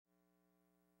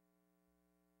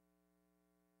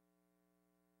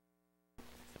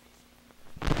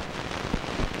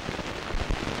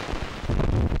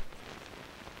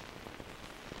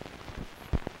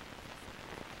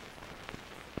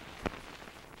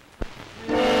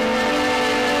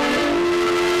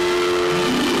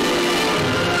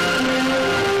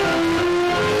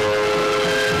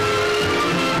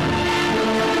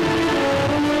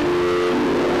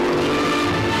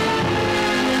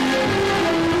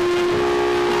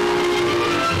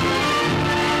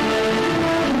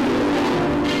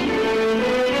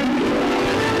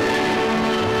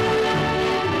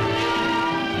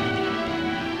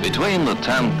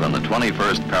10th and the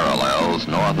 21st parallels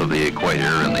north of the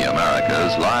equator in the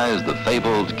Americas lies the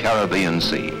fabled Caribbean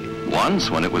Sea.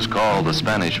 Once, when it was called the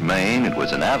Spanish Main, it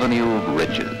was an avenue of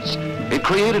riches. It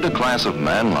created a class of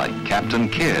men like Captain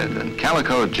Kidd and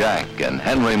Calico Jack and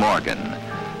Henry Morgan,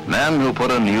 men who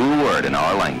put a new word in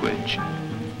our language,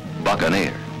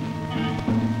 buccaneer.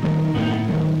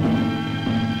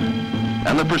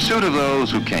 And the pursuit of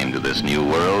those who came to this new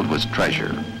world was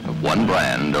treasure of one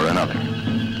brand or another.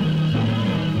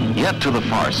 Yet to the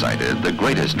far-sighted, the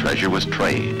greatest treasure was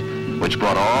trade, which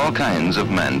brought all kinds of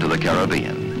men to the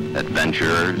Caribbean: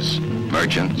 adventurers,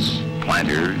 merchants,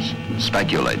 planters,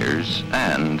 speculators,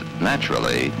 and,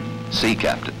 naturally, sea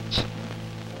captains.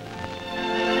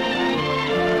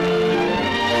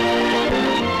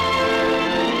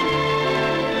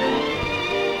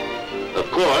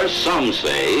 Of course, some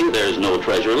say there's no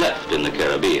treasure left in the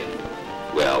Caribbean.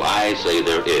 Well, I say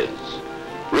there is.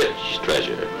 Rich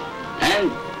treasure.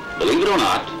 And, believe it or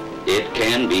not, it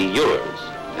can be yours.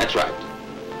 That's right.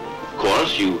 Of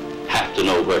course, you have to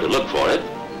know where to look for it.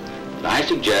 But I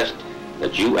suggest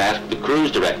that you ask the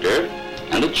cruise director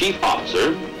and the chief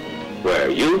officer where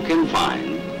you can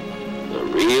find the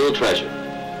real treasure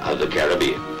of the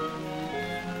Caribbean.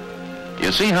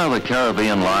 You see how the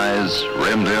Caribbean lies,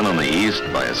 rimmed in on the east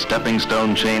by a stepping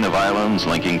stone chain of islands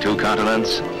linking two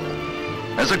continents?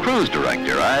 As a cruise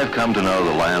director, I've come to know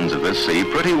the lands of this sea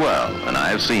pretty well, and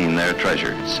I've seen their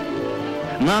treasures.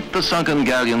 Not the sunken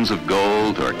galleons of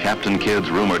gold or Captain Kidd's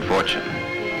rumored fortune.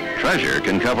 Treasure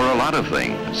can cover a lot of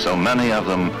things, so many of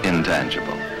them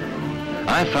intangible.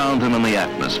 I found them in the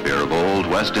atmosphere of old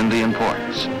West Indian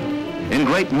ports, in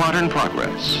great modern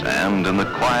progress, and in the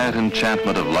quiet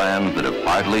enchantment of lands that have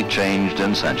hardly changed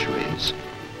in centuries.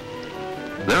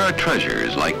 There are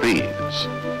treasures like these,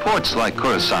 ports like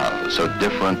Curacao, so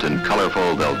different and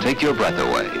colorful they'll take your breath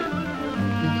away.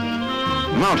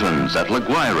 Mountains at La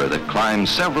Guaira that climb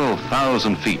several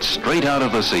thousand feet straight out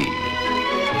of the sea.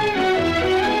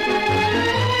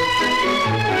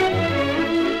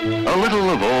 A little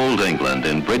of old England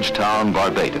in Bridgetown,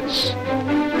 Barbados.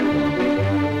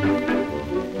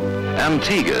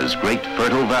 Antigua's great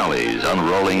fertile valleys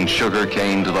unrolling sugar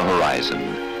cane to the horizon,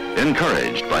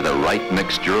 encouraged by the right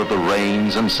mixture of the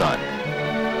rains and sun.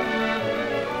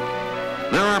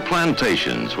 There are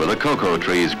plantations where the cocoa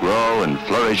trees grow and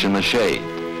flourish in the shade,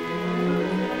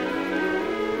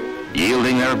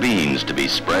 yielding their beans to be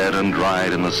spread and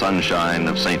dried in the sunshine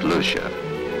of St. Lucia.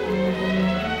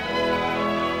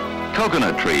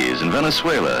 Coconut trees in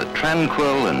Venezuela,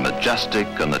 tranquil and majestic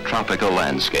on the tropical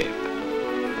landscape.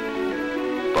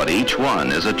 But each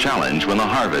one is a challenge when the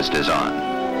harvest is on.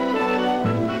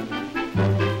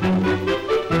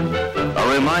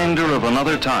 A reminder of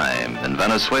another time in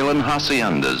Venezuelan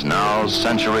haciendas now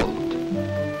century old.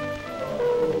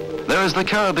 There is the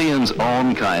Caribbean's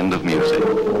own kind of music.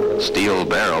 Steel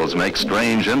barrels make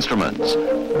strange instruments,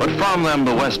 but from them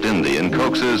the West Indian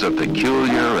coaxes a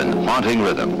peculiar and haunting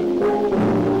rhythm.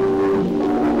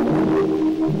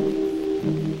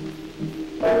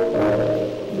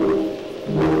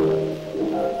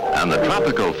 And the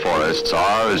tropical forests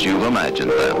are as you've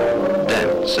imagined them,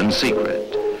 dense and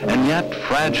secret, and yet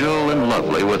fragile and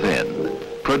lovely within,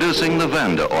 producing the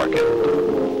Vanda orchid,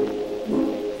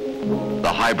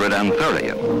 the hybrid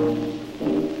anthurium,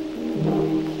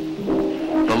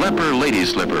 the leper lady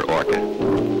slipper orchid,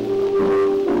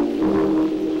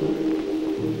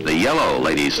 the yellow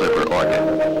lady slipper orchid.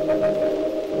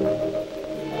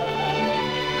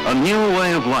 A new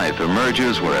way of life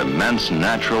emerges where immense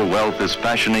natural wealth is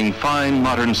fashioning fine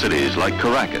modern cities like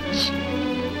Caracas.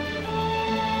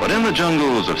 But in the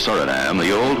jungles of Suriname,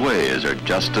 the old ways are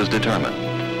just as determined.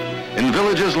 In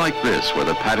villages like this, where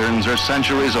the patterns are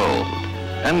centuries old,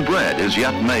 and bread is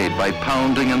yet made by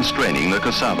pounding and straining the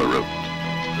cassava root.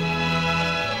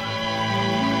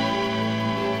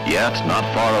 Yet, not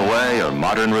far away are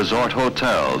modern resort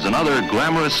hotels and other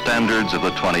glamorous standards of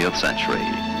the 20th century.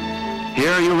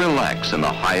 Here you relax in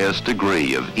the highest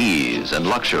degree of ease and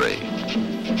luxury.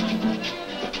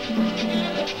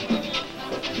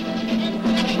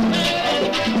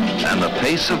 And the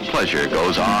pace of pleasure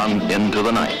goes on into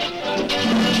the night.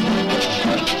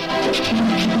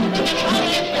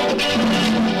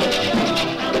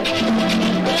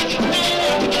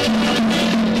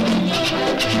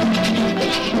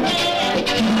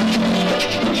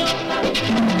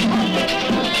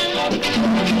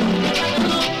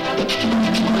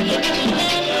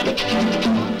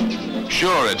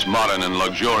 Sure, it's modern and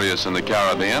luxurious in the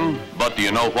Caribbean, but do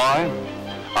you know why?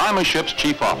 I'm a ship's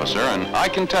chief officer, and I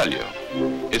can tell you.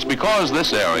 It's because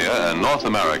this area and North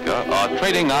America are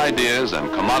trading ideas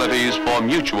and commodities for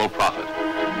mutual profit.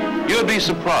 You'd be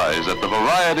surprised at the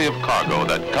variety of cargo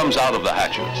that comes out of the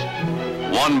hatches.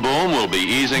 One boom will be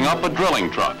easing up a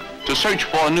drilling truck to search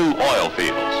for new oil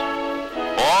fields,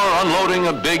 or unloading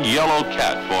a big yellow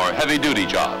cat for heavy-duty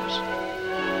jobs.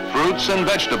 Fruits and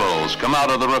vegetables come out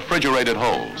of the refrigerated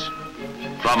holds.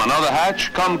 From another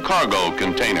hatch come cargo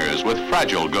containers with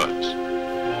fragile goods.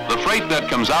 The freight that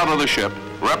comes out of the ship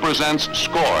represents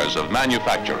scores of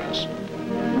manufacturers.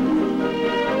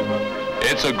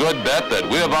 It's a good bet that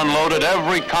we have unloaded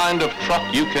every kind of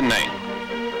truck you can name.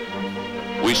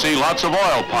 We see lots of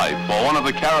oil pipe for one of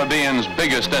the Caribbean's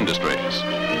biggest industries.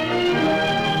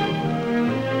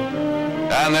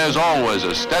 And there's always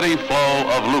a steady flow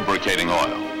of lubricating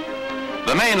oil.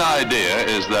 The main idea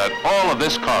is that all of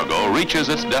this cargo reaches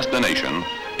its destination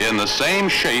in the same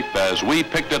shape as we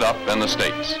picked it up in the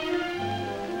States.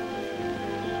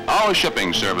 Our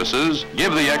shipping services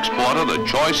give the exporter the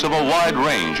choice of a wide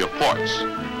range of ports.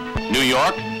 New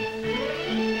York,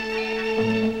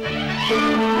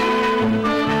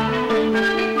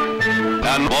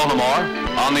 and Baltimore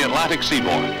on the Atlantic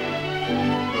seaboard.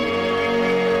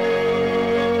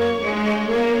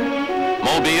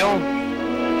 Mobile,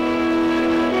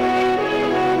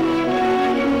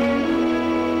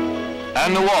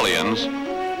 and New Orleans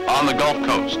on the Gulf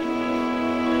Coast.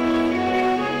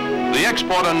 The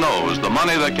exporter knows the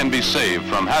money that can be saved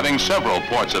from having several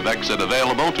ports of exit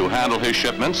available to handle his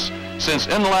shipments, since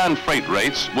inland freight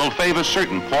rates will favor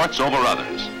certain ports over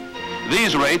others.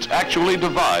 These rates actually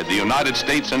divide the United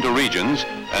States into regions,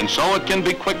 and so it can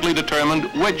be quickly determined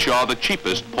which are the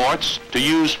cheapest ports to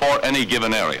use for any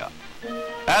given area.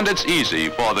 And it's easy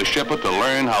for the shipper to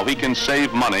learn how he can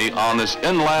save money on this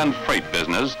inland freight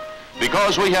business,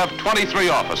 because we have 23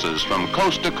 offices from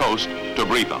coast to coast to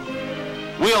brief him.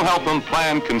 We'll help him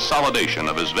plan consolidation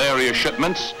of his various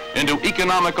shipments into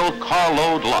economical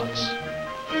carload lots.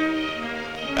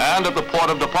 And at the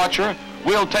port of departure,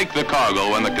 we'll take the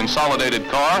cargo in the consolidated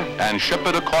car and ship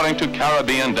it according to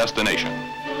Caribbean destination.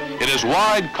 It is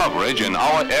wide coverage in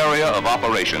our area of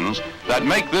operations that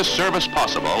make this service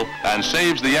possible and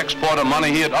saves the exporter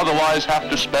money he'd otherwise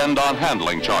have to spend on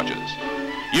handling charges.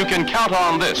 You can count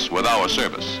on this with our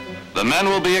service. The men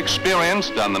will be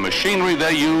experienced and the machinery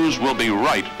they use will be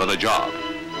right for the job.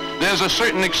 There's a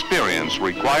certain experience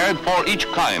required for each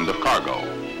kind of cargo.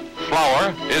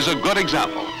 Flour is a good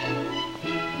example.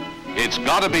 It's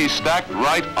got to be stacked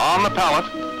right on the pallet,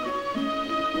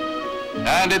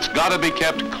 and it's got to be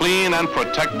kept clean and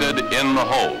protected in the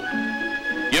hold.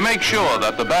 You make sure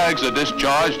that the bags are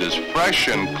discharged as fresh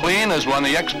and clean as when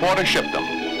the exporter shipped them.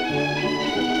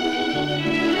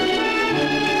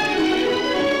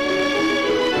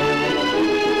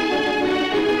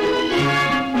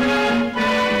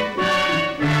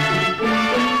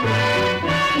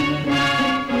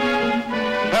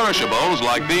 Perishables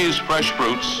like these fresh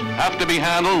fruits have to be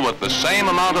handled with the same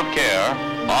amount of care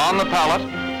on the pallet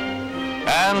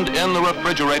and in the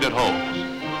refrigerated holds.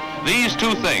 These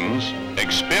two things,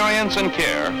 experience and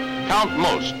care, count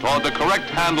most toward the correct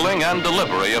handling and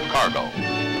delivery of cargo.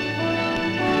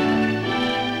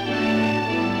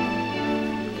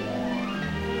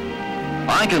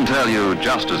 I can tell you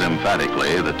just as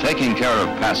emphatically that taking care of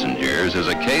passengers is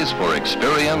a case for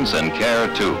experience and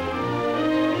care too.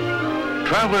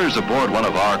 Travelers aboard one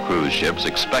of our cruise ships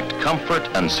expect comfort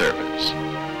and service.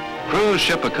 Cruise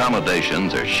ship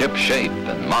accommodations are ship-shape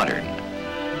and modern.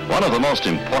 One of the most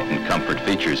important comfort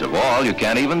features of all you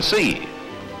can't even see: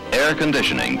 air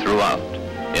conditioning throughout,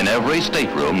 in every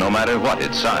stateroom, no matter what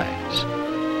its size.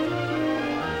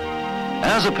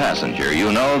 As a passenger,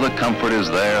 you know the comfort is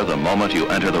there the moment you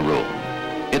enter the room.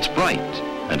 It's bright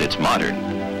and it's modern.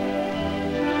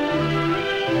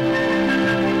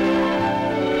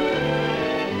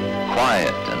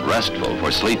 Quiet and restful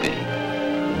for sleeping.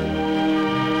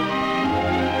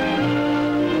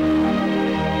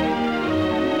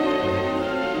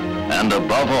 And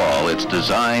above all, it's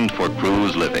designed for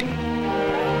cruise living.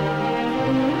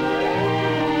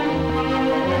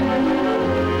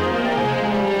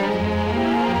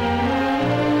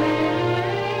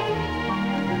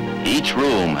 Each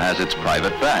room has its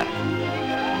private bath.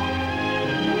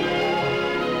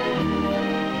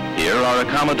 Here are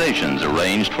accommodations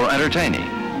arranged for entertaining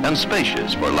and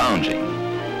spacious for lounging.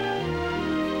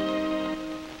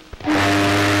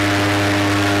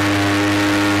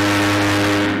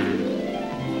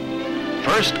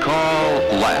 First call,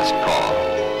 last call.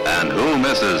 And who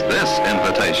misses this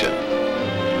invitation?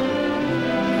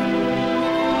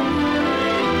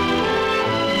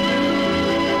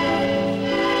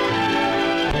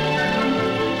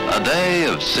 A day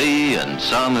of sea and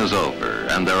sun is over,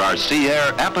 and there are sea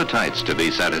air appetites to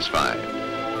be satisfied.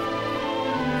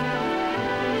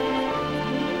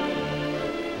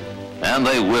 and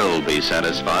they will be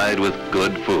satisfied with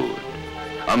good food.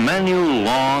 A menu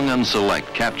long and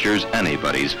select captures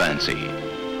anybody's fancy.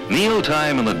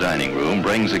 Mealtime in the dining room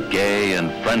brings a gay and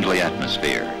friendly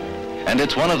atmosphere, and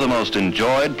it's one of the most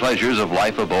enjoyed pleasures of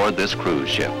life aboard this cruise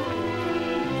ship.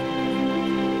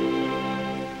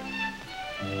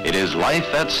 It is life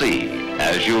at sea,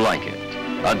 as you like it.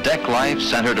 A deck life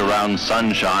centered around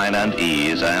sunshine and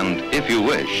ease and, if you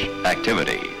wish,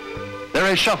 activity. There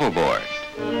is shuffleboard.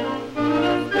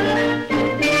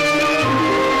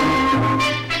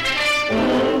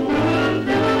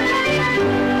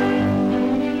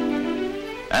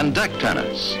 And deck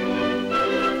tennis.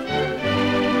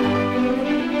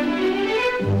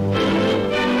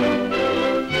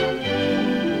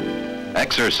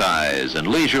 Exercise and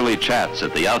leisurely chats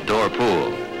at the outdoor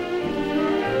pool.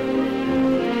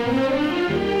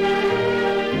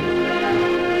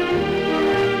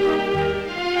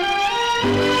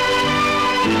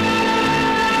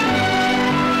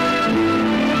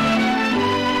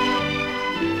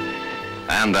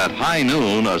 And at high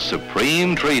noon, a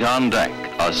supreme treat on deck,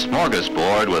 a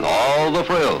smorgasbord with all the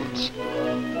frills.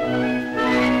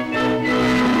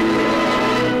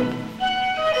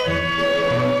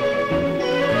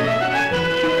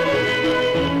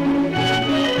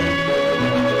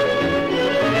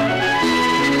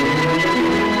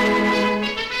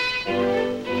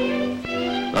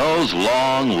 Those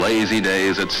long, lazy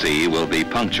days at sea will be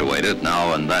punctuated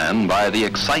now and then by the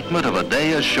excitement of a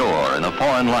day ashore in a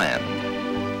foreign land.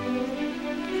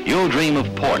 You'll dream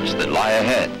of ports that lie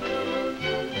ahead.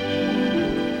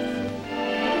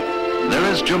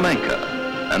 There is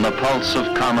Jamaica and the pulse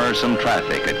of commerce and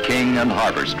traffic at King and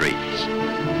Harbor Streets.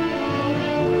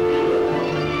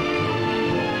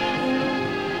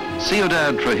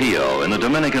 Ciudad Trujillo in the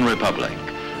Dominican Republic,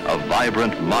 a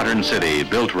vibrant modern city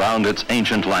built round its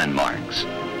ancient landmarks.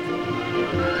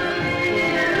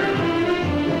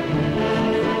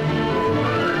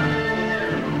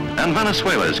 And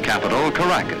Venezuela's capital,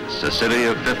 Caracas, a city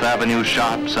of Fifth Avenue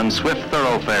shops and swift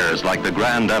thoroughfares like the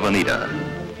Grand Avenida.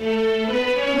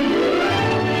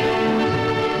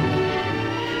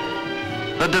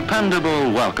 The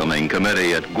dependable welcoming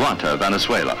committee at Guanta,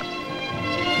 Venezuela.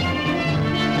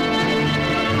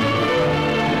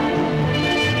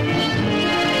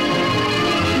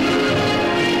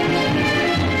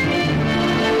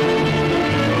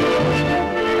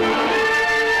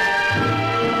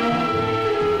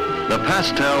 The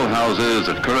pastel houses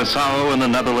at Curaçao in the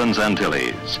Netherlands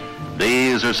Antilles.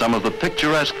 These are some of the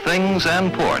picturesque things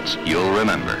and ports you'll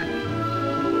remember.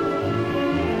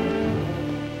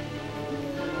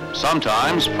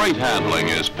 Sometimes freight handling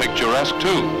is picturesque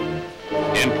too.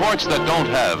 In ports that don't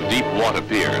have deep water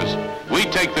piers, we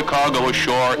take the cargo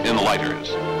ashore in lighters.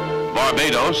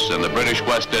 Barbados in the British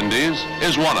West Indies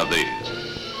is one of these.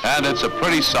 And it's a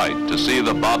pretty sight to see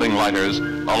the bobbing lighters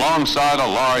alongside a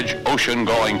large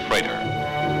ocean-going freighter.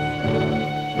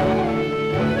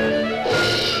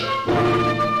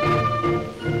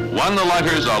 When the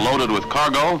lighters are loaded with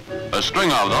cargo, a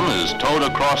string of them is towed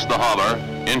across the harbor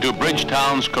into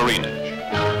Bridgetown's careenage.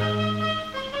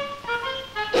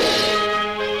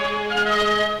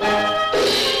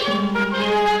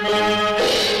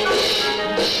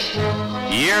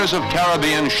 Years of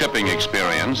Caribbean shipping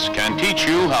experience can teach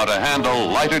you how to handle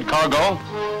lighted cargo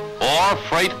or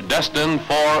freight destined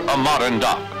for a modern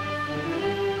dock.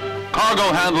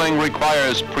 Cargo handling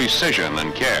requires precision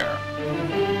and care.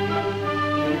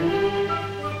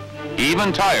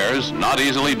 Even tires, not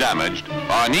easily damaged,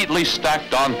 are neatly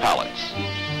stacked on pallets.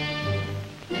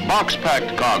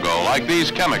 Box-packed cargo, like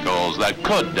these chemicals that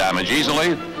could damage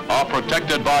easily, are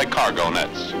protected by cargo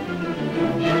nets.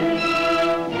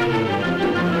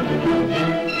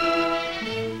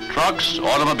 Trucks,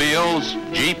 automobiles,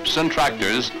 jeeps, and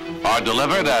tractors are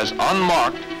delivered as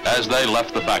unmarked as they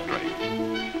left the factory.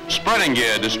 Spreading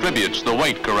gear distributes the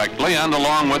weight correctly and,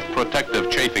 along with protective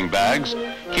chafing bags,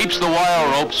 keeps the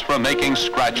wire ropes from making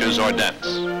scratches or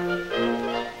dents.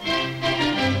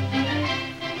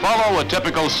 Follow a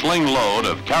typical sling load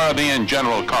of Caribbean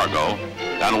general cargo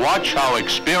and watch how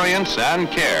experience and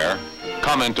care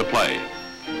come into play.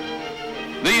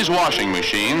 These washing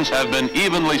machines have been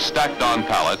evenly stacked on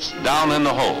pallets down in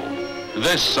the hold,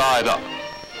 this side up.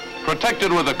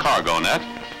 Protected with a cargo net,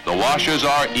 the washers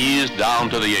are eased down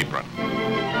to the apron.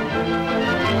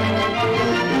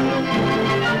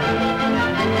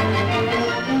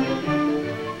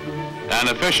 An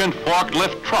efficient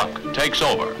forklift truck takes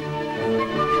over.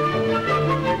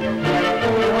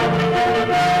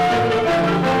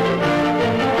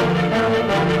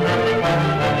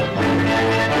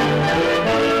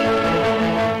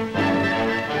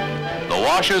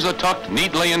 washers are tucked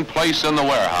neatly in place in the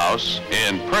warehouse,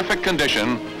 in perfect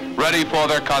condition, ready for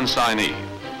their consignee.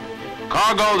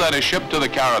 Cargo that is shipped to the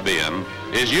Caribbean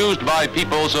is used by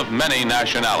peoples of many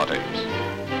nationalities.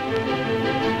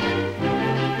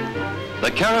 The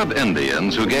Carib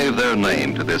Indians who gave their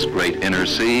name to this great inner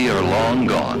sea are long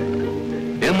gone.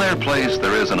 In their place,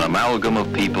 there is an amalgam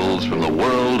of peoples from the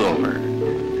world over.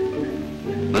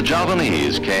 The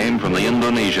Javanese came from the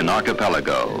Indonesian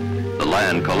archipelago, the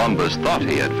land Columbus thought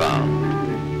he had found.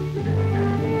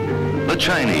 The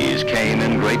Chinese came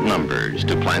in great numbers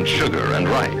to plant sugar and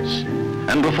rice,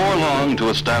 and before long to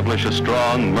establish a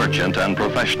strong merchant and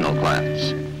professional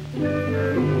class.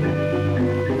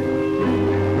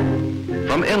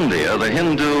 From India, the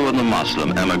Hindu and the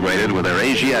Muslim emigrated with their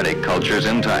Asiatic cultures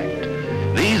intact.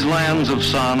 These lands of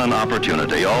sun and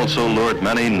opportunity also lured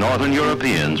many Northern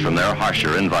Europeans from their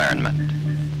harsher environment.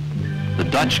 The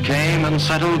Dutch came and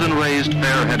settled and raised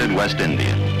fair-headed West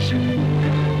Indians.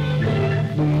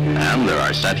 And there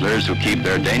are settlers who keep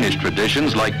their Danish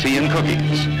traditions like tea and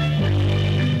cookies.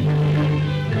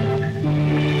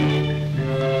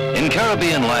 In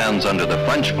Caribbean lands under the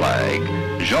French flag,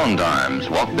 gendarmes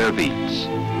walk their beats.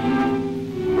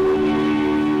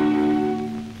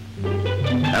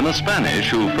 And the Spanish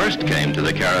who first came to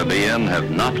the Caribbean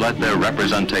have not let their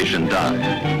representation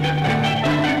die.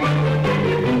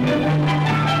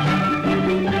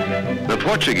 The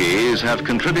Portuguese have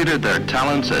contributed their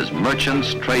talents as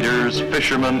merchants, traders,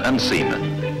 fishermen, and seamen.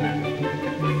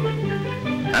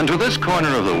 And to this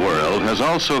corner of the world has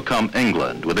also come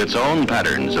England with its own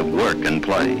patterns of work and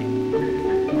play.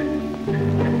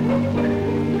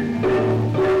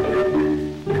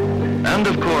 And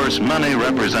of course, many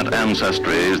represent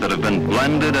ancestries that have been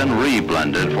blended and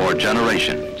re-blended for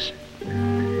generations.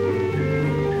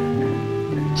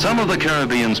 Some of the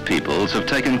Caribbean's peoples have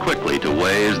taken quickly to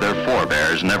ways their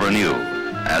forebears never knew,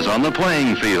 as on the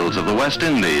playing fields of the West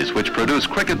Indies, which produce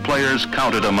cricket players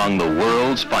counted among the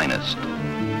world's finest.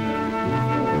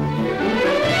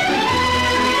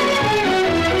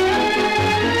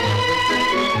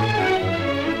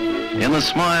 In the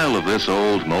smile of this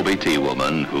old Moby tea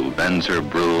woman who bends her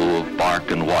brew of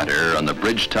bark and water on the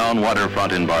Bridgetown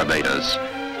waterfront in Barbados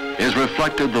is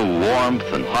reflected the warmth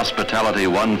and hospitality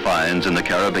one finds in the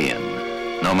Caribbean,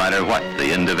 no matter what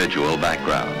the individual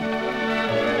background.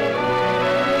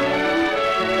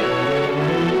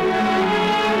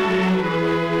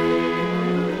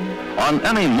 On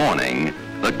any morning,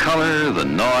 the color, the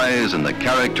noise, and the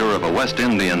character of a West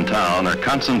Indian town are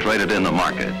concentrated in the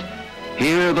market.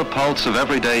 Here, the pulse of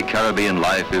everyday Caribbean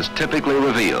life is typically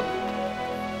revealed.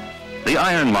 The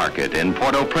iron market in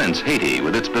Port-au-Prince, Haiti,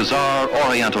 with its bizarre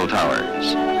oriental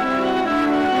towers.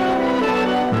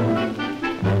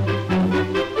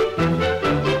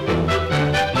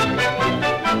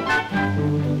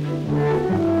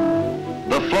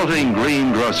 The floating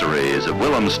green groceries of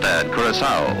Willemstad,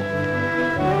 Curaçao.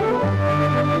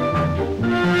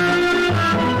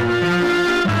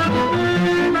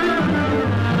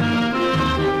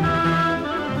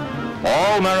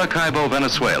 All Maracaibo,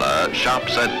 Venezuela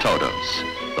shops at Todos,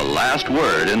 the last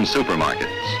word in supermarkets.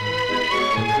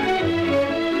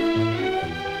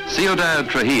 Ciudad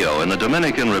Trujillo in the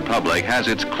Dominican Republic has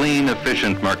its clean,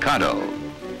 efficient mercado.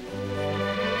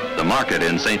 The market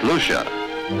in St. Lucia.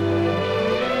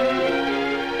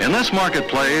 In this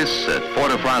marketplace at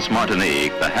Fort-de-France,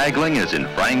 Martinique, the haggling is in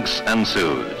francs and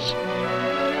sous.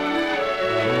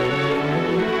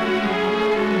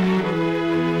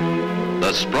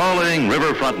 The sprawling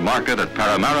riverfront market at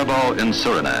Paramaribo in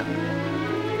Suriname.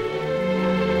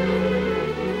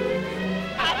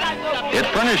 It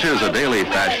furnishes a daily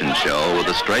fashion show with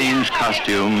the strange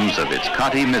costumes of its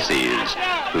Cotty Missies,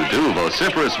 who do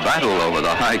vociferous battle over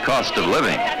the high cost of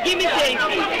living.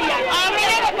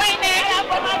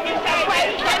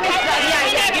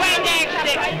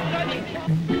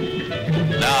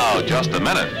 Now, just a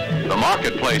minute. The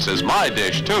marketplace is my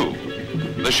dish, too.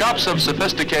 The shops of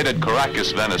sophisticated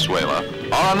Caracas, Venezuela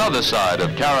are another side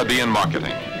of Caribbean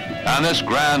marketing. And this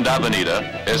grand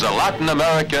avenida is a Latin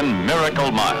American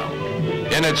miracle mile.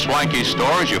 In its swanky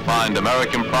stores, you find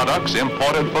American products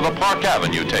imported for the Park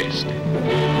Avenue taste.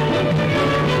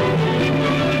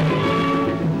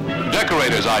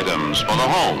 Decorators' items for the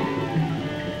home.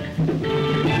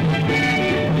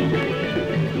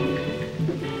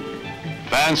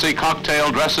 Fancy cocktail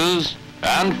dresses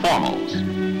and formals.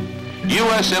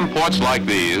 U.S. imports like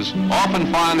these often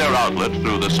find their outlet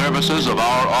through the services of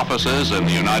our offices in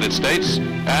the United States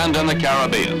and in the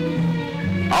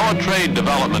Caribbean. Our Trade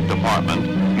Development Department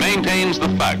maintains the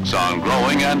facts on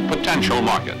growing and potential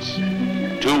markets.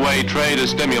 Two-way trade is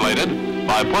stimulated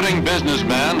by putting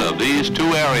businessmen of these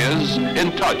two areas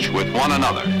in touch with one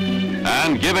another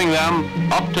and giving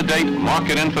them up-to-date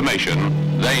market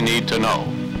information they need to know.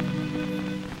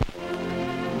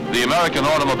 The American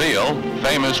automobile,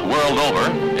 famous world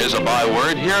over, is a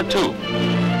byword here too.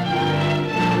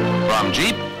 From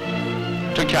Jeep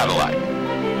to Cadillac.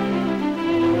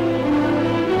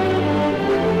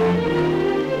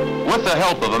 With the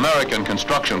help of American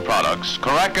construction products,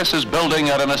 Caracas is building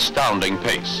at an astounding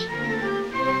pace.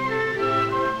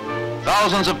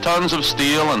 Thousands of tons of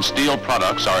steel and steel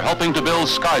products are helping to build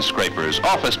skyscrapers,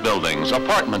 office buildings,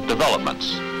 apartment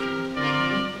developments.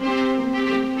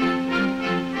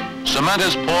 Cement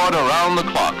is poured around the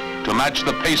clock to match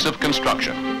the pace of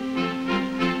construction.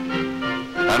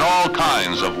 And all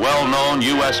kinds of well-known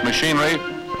U.S. machinery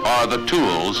are the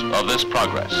tools of this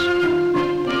progress.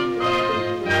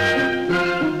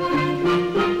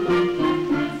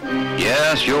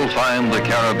 Yes, you'll find the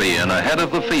Caribbean ahead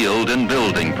of the field in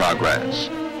building progress,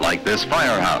 like this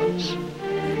firehouse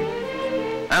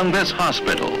and this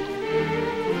hospital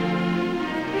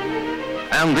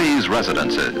and these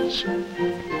residences.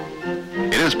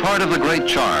 It is part of the great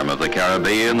charm of the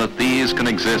Caribbean that these can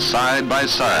exist side by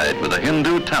side with the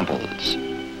Hindu temples,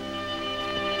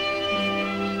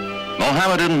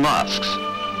 Mohammedan mosques,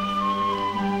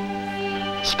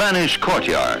 Spanish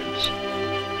courtyards,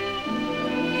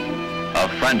 a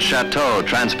French chateau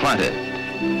transplanted,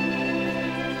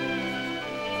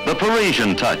 the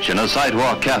Parisian touch in a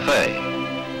sidewalk cafe,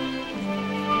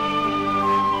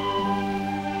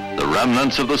 the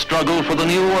remnants of the struggle for the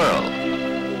New World,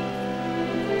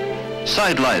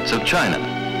 sidelights of China,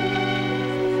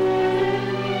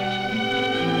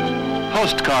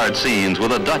 postcard scenes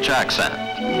with a Dutch accent,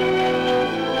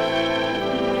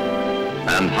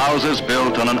 and houses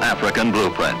built on an African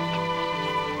blueprint.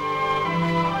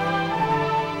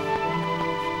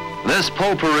 This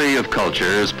potpourri of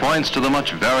cultures points to the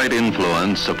much varied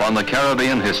influence upon the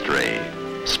Caribbean history.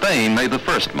 Spain made the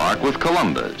first mark with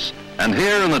Columbus, and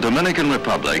here in the Dominican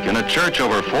Republic, in a church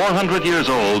over 400 years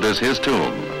old, is his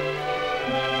tomb.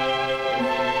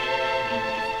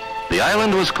 The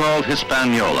island was called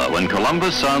Hispaniola when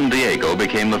Columbus' son Diego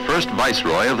became the first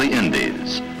viceroy of the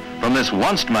Indies. From this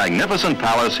once magnificent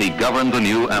palace, he governed the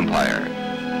new empire.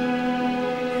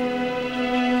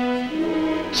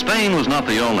 Spain was not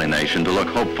the only nation to look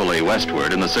hopefully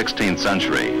westward in the 16th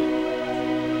century.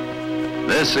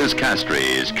 This is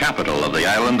Castries, capital of the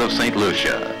island of St.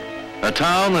 Lucia, a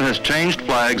town that has changed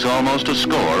flags almost a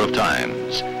score of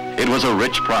times. It was a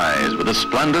rich prize with a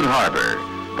splendid harbor,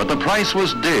 but the price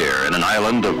was dear in an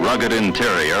island of rugged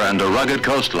interior and a rugged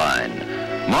coastline,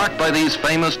 marked by these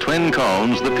famous twin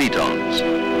cones, the pitons.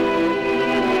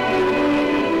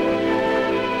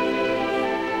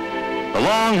 The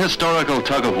long historical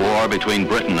tug-of-war between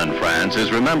Britain and France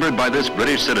is remembered by this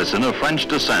British citizen of French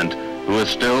descent who is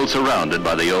still surrounded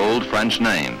by the old French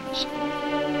names.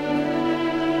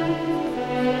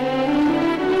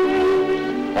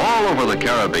 All over the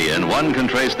Caribbean, one can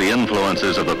trace the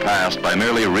influences of the past by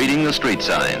merely reading the street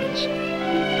signs.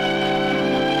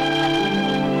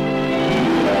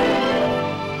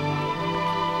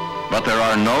 But there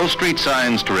are no street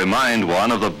signs to remind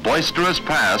one of the boisterous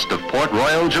past of Port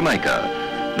Royal,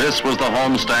 Jamaica. This was the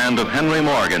homestand of Henry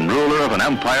Morgan, ruler of an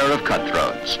empire of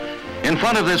cutthroats. In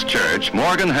front of this church,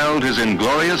 Morgan held his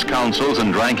inglorious councils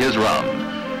and drank his rum.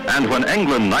 And when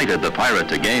England knighted the pirate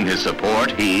to gain his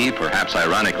support, he, perhaps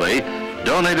ironically,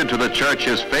 donated to the church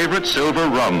his favorite silver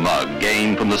rum mug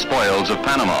gained from the spoils of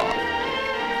Panama.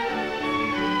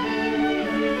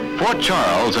 Fort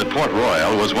Charles at Port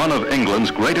Royal was one of England's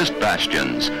greatest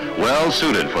bastions, well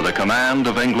suited for the command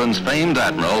of England's famed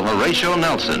Admiral Horatio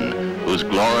Nelson, whose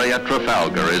glory at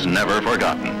Trafalgar is never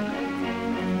forgotten.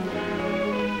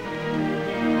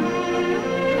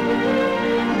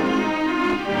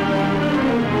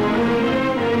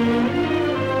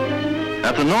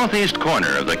 At the northeast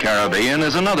corner of the Caribbean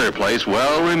is another place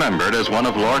well remembered as one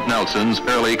of Lord Nelson's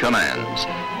early commands,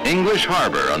 English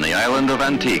Harbor on the island of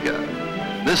Antigua.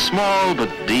 This small but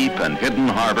deep and hidden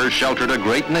harbor sheltered a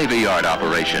great Navy Yard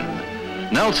operation.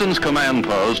 Nelson's command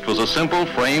post was a simple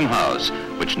frame house,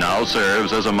 which now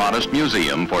serves as a modest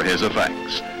museum for his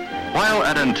effects. While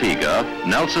at Antigua,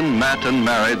 Nelson met and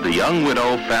married the young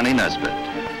widow Fanny Nesbitt.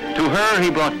 To her, he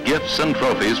brought gifts and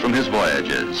trophies from his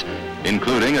voyages,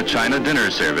 including a China dinner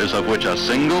service of which a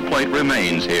single plate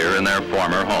remains here in their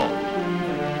former home.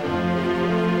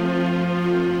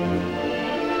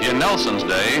 In Nelson's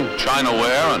day,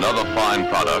 Chinaware and other fine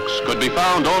products could be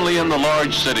found only in the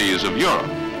large cities of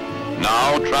Europe.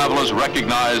 Now, travelers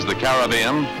recognize the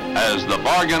Caribbean as the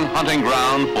bargain hunting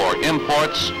ground for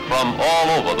imports from all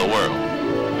over the world.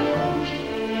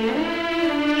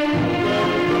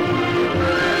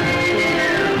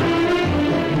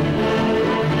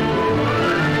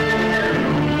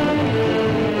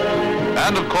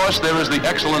 And of course, there is the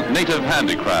excellent native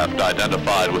handicraft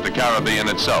identified with the Caribbean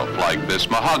itself, like this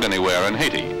mahogany ware in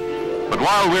Haiti. But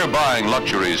while we're buying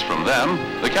luxuries from them,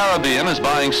 the Caribbean is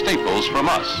buying staples from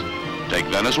us. Take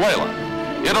Venezuela.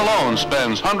 It alone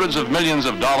spends hundreds of millions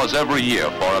of dollars every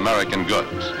year for American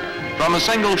goods. From a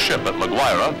single ship at La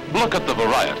Guaira, look at the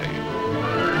variety.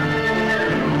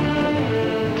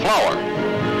 Flour.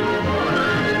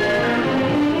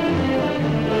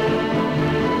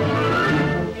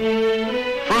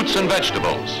 Fruits and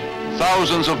vegetables.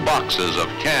 Thousands of boxes of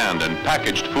canned and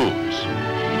packaged foods.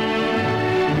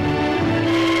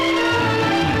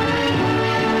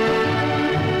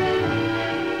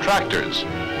 Tractors.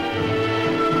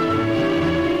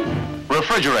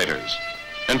 Refrigerators.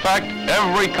 In fact,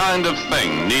 every kind of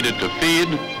thing needed to feed,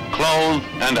 clothe,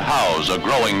 and house a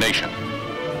growing nation.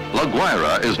 La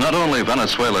Guaira is not only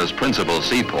Venezuela's principal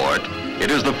seaport, it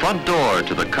is the front door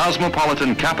to the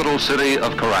cosmopolitan capital city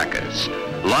of Caracas,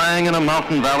 lying in a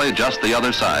mountain valley just the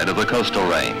other side of the coastal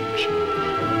range.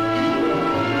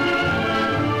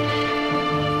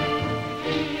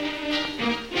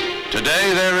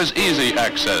 Today there is easy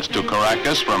access to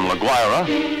Caracas from La Guaira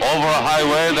over a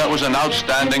highway that was an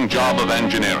outstanding job of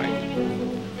engineering.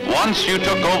 Once you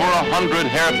took over 100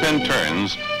 hairpin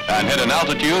turns and hit an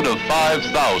altitude of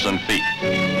 5,000 feet.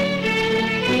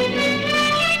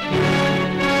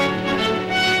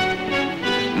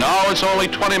 Now it's only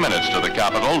 20 minutes to the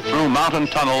capital through mountain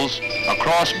tunnels,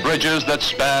 across bridges that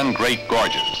span great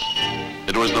gorges.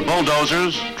 It was the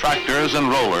bulldozers, tractors, and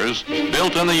rollers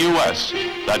built in the U.S.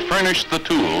 that furnished the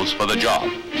tools for the job.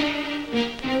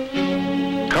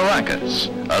 Caracas,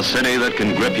 a city that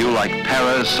can grip you like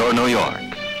Paris or New York.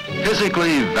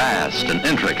 Physically vast and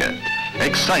intricate,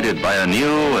 excited by a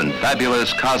new and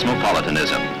fabulous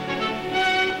cosmopolitanism.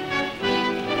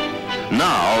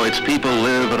 Now its people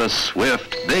live at a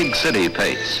swift, big city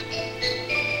pace.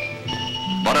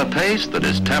 But a pace that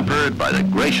is tempered by the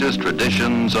gracious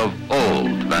traditions of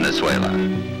old Venezuela.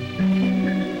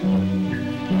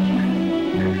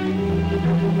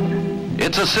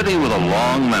 It's a city with a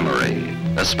long memory,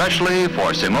 especially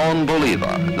for Simón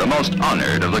Bolívar, the most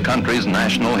honored of the country's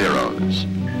national heroes.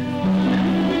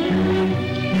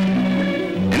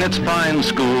 In its fine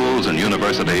schools and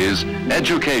universities,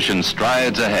 education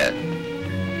strides ahead.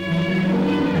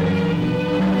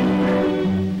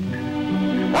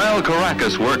 While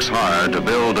Caracas works hard to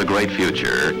build a great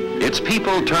future, its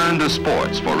people turn to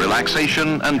sports for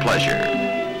relaxation and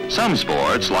pleasure. Some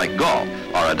sports, like golf,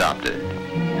 are adopted.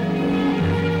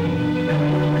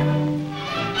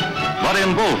 But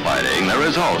in bullfighting, there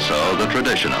is also the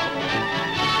traditional.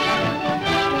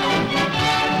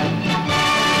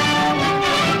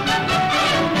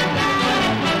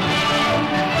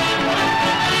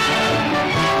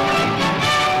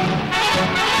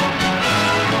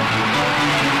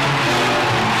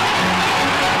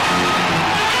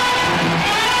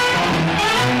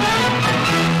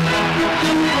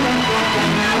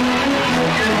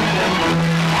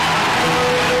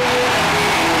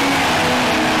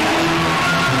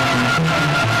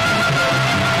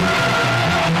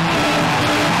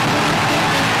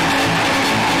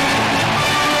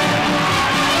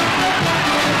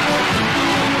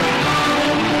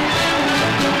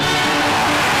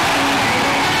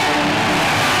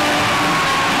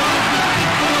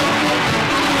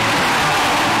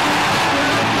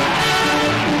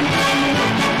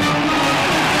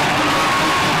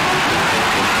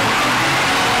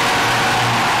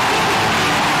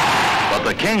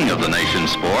 The king of the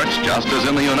nation's sports, just as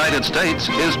in the United States,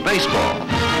 is baseball.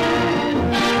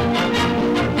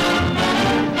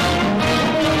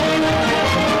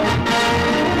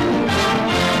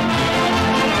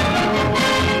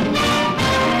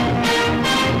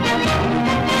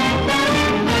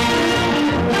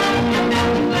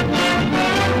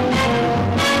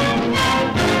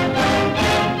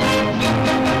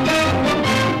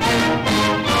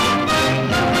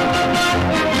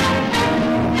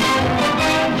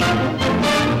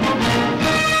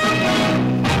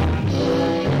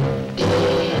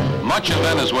 Much of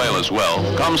Venezuela's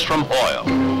wealth comes from oil.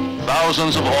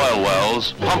 Thousands of oil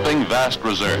wells pumping vast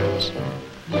reserves.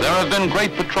 There have been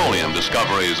great petroleum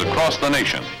discoveries across the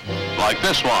nation, like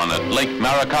this one at Lake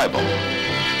Maracaibo.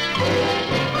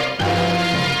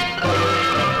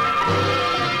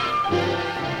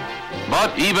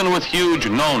 But even with huge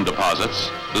known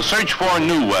deposits, the search for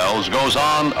new wells goes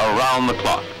on around the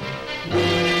clock.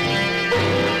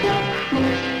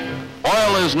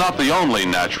 Oil is not the only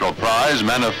natural prize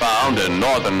men have found in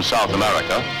northern South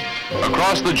America.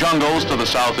 Across the jungles to the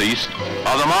southeast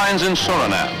are the mines in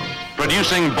Suriname,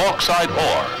 producing bauxite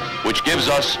ore, which gives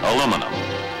us aluminum.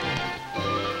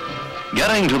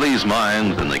 Getting to these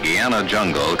mines in the Guyana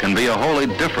jungle can be a wholly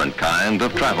different kind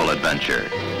of travel adventure.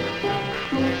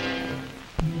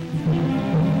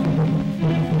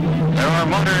 There are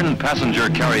modern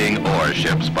passenger-carrying ore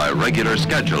ships by regular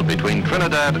schedule between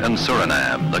Trinidad and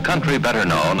Suriname, the country better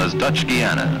known as Dutch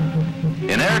Guyana.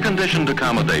 In air-conditioned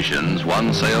accommodations,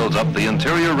 one sails up the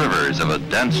interior rivers of a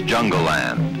dense jungle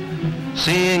land,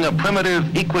 seeing a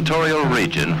primitive equatorial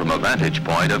region from a vantage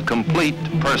point of complete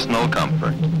personal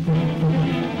comfort.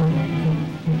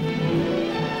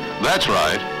 That's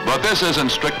right, but this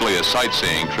isn't strictly a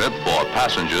sightseeing trip for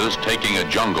passengers taking a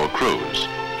jungle cruise.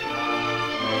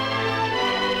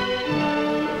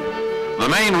 The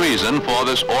main reason for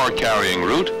this ore-carrying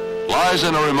route lies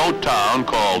in a remote town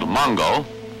called Mongo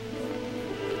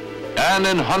and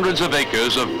in hundreds of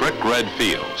acres of brick-red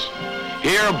fields.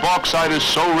 Here, bauxite is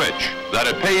so rich that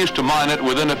it pays to mine it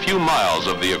within a few miles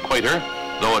of the equator,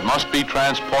 though it must be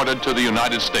transported to the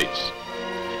United States.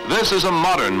 This is a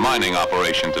modern mining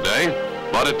operation today,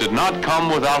 but it did not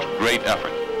come without great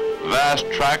effort.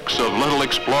 Vast tracts of little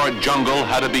explored jungle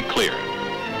had to be cleared.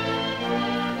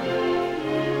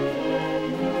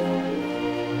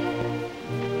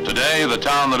 Today, the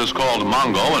town that is called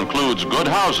Mongo includes good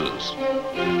houses,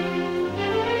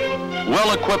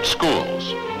 well-equipped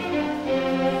schools,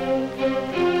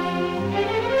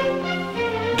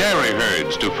 dairy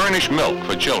herds to furnish milk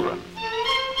for children.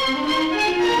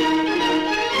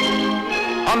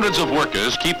 Hundreds of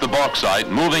workers keep the bauxite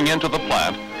moving into the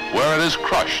plant where it is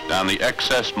crushed and the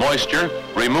excess moisture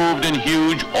removed in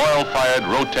huge oil-fired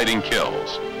rotating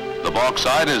kilns. The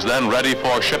bauxite is then ready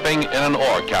for shipping in an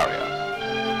ore carrier.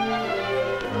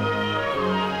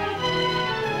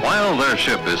 While their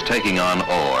ship is taking on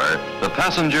ore, the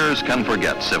passengers can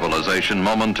forget civilization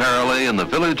momentarily in the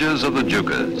villages of the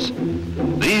Jukas.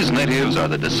 These natives are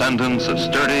the descendants of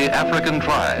sturdy African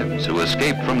tribes who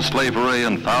escaped from slavery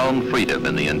and found freedom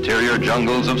in the interior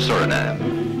jungles of Suriname.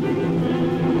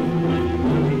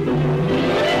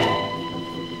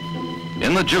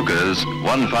 In the Jukas,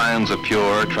 one finds a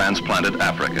pure transplanted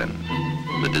African.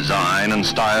 The design and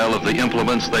style of the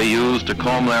implements they use to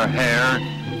comb their hair,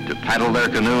 to paddle their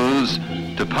canoes,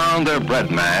 to pound their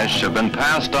bread mash have been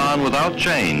passed on without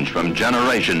change from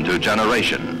generation to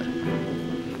generation.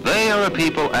 They are a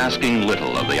people asking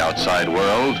little of the outside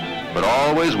world, but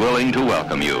always willing to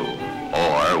welcome you,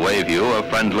 or wave you a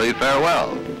friendly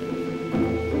farewell.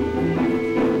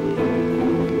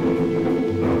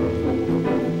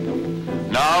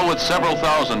 Now, with several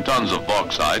thousand tons of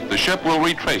bauxite, the ship will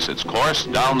retrace its course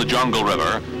down the Jungle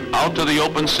River, out to the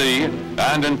open sea,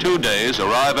 and in 2 days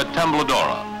arrive at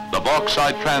Tembladora, the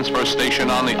bauxite transfer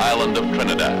station on the island of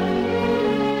Trinidad.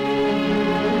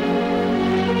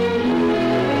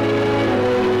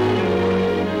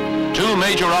 Two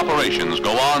major operations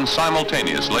go on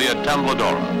simultaneously at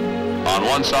Tembladora. On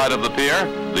one side of the pier,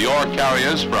 the ore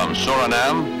carriers from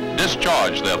Suriname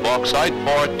discharge their bauxite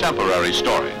for temporary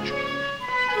storage.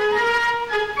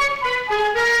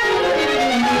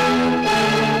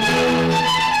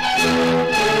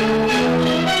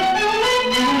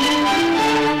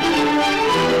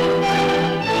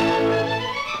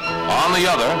 On the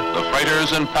other, the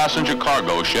freighters and passenger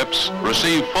cargo ships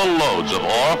receive full loads of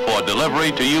ore for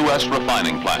delivery to U.S.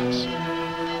 refining plants.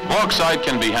 Bauxite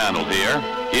can be handled here,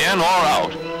 in or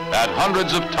out, at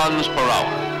hundreds of tons per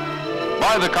hour.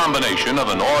 By the combination of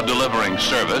an ore delivering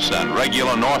service and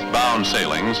regular northbound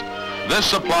sailings, this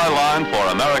supply line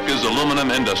for America's aluminum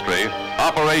industry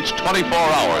operates 24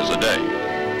 hours a day.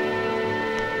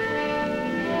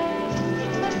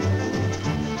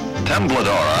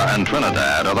 Tembladora and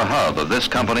Trinidad are the hub of this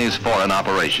company's foreign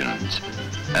operations.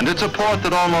 And it's a port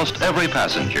that almost every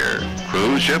passenger,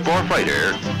 cruise ship or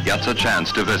freighter, gets a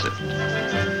chance to visit.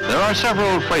 There are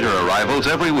several freighter arrivals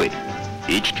every week,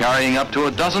 each carrying up to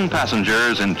a dozen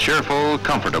passengers in cheerful,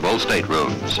 comfortable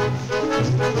staterooms.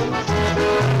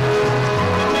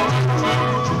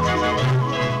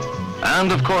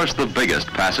 And of course, the biggest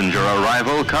passenger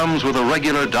arrival comes with the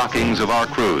regular dockings of our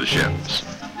cruise ships.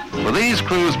 For these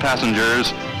cruise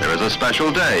passengers, there is a special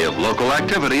day of local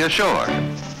activity ashore.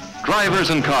 Drivers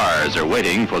and cars are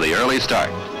waiting for the early start.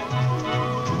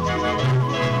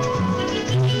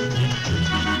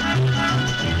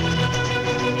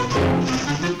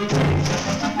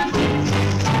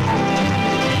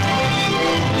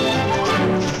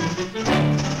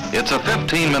 It's a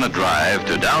 15-minute drive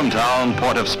to downtown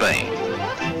Port of Spain,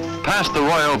 past the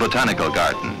Royal Botanical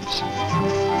Gardens,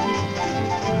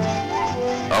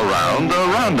 around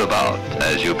a roundabout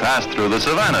as you pass through the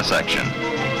Savannah section.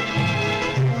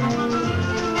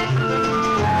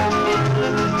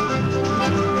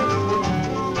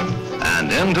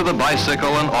 And in into the bicycle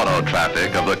and auto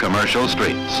traffic of the commercial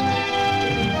streets.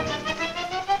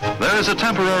 There is a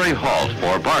temporary halt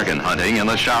for bargain hunting in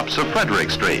the shops of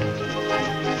Frederick Street.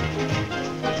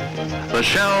 The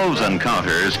shelves and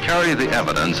counters carry the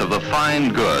evidence of the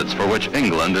fine goods for which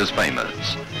England is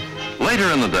famous. Later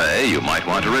in the day, you might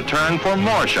want to return for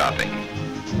more shopping.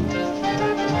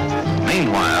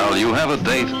 Meanwhile, you have a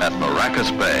date at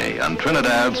Maracas Bay on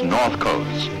Trinidad's north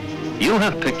coast. You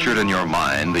have pictured in your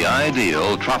mind the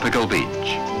ideal tropical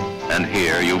beach, and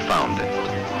here you found it.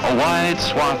 A wide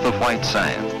swath of white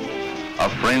sand, a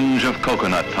fringe of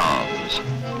coconut palms,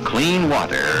 clean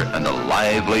water, and a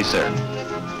lively surf.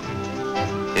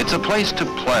 It's a place to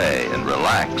play and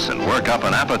relax and work up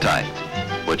an appetite,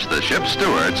 which the ship's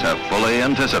stewards have fully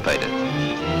anticipated.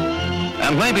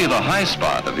 And maybe the high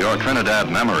spot of your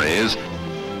Trinidad memories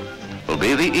will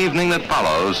be the evening that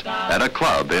follows at a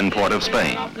club in Port of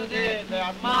Spain.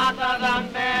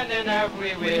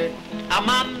 A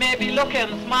man may be looking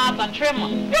smart and trim.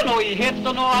 You know he hates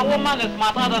to know a woman is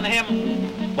smarter than him.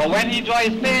 But when he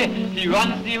joys pay, he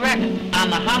runs direct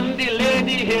and hand the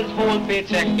lady his whole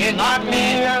paycheck. It's not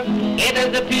me, it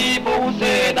is the people who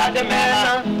say that the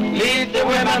men lead the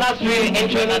women astray in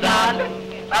Trinidad.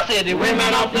 I say the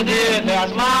women of today, they're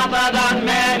smarter than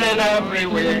men in every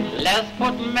way. Let's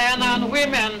put men and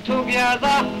women together.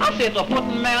 I say to put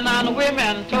men and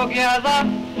women together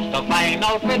to find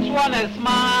out which one is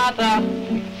smarter.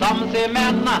 Some say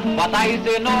men, but I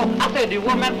say no. I say the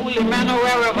women pull the men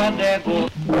wherever they go.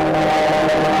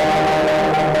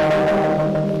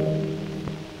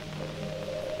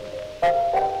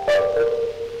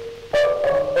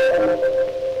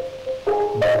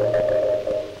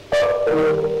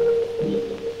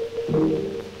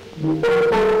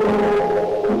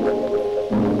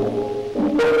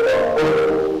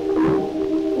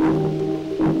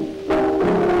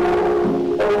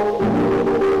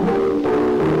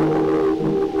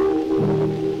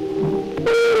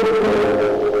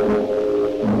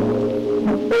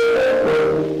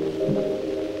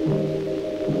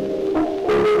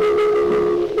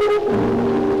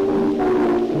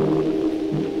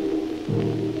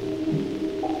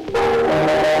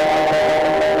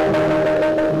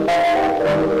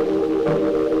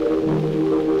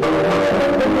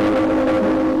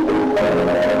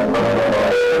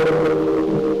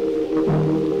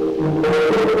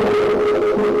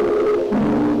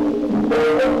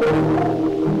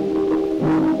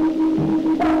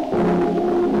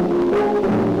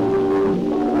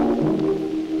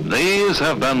 These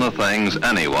have been the things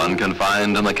anyone can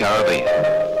find in the Caribbean.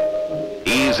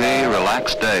 Easy,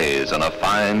 relaxed days on a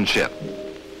fine ship.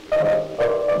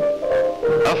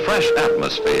 A fresh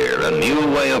atmosphere, a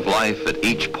new way of life at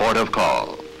each port of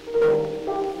call.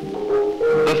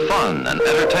 The fun and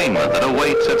entertainment that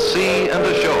awaits at sea and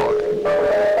ashore.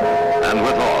 And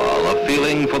withal, a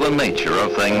feeling for the nature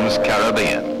of things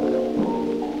Caribbean.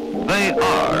 They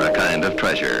are a kind of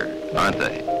treasure, aren't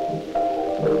they?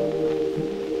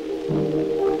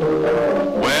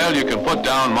 Well, you can put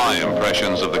down my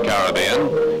impressions of the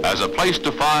Caribbean as a place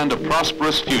to find a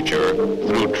prosperous future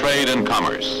through trade and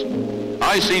commerce.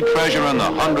 I see treasure in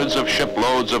the hundreds of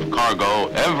shiploads of cargo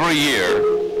every year,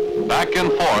 back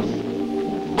and forth,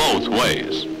 both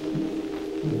ways.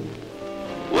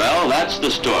 Well, that's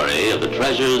the story of the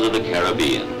treasures of the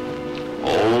Caribbean.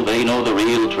 Oh, they know the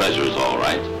real treasures, all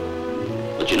right.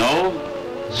 But you know,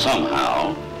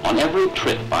 somehow, on every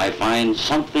trip I find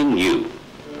something new.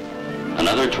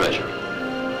 Another treasure.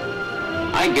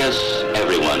 I guess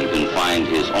everyone can find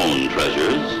his own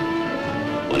treasures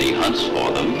when he hunts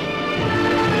for them.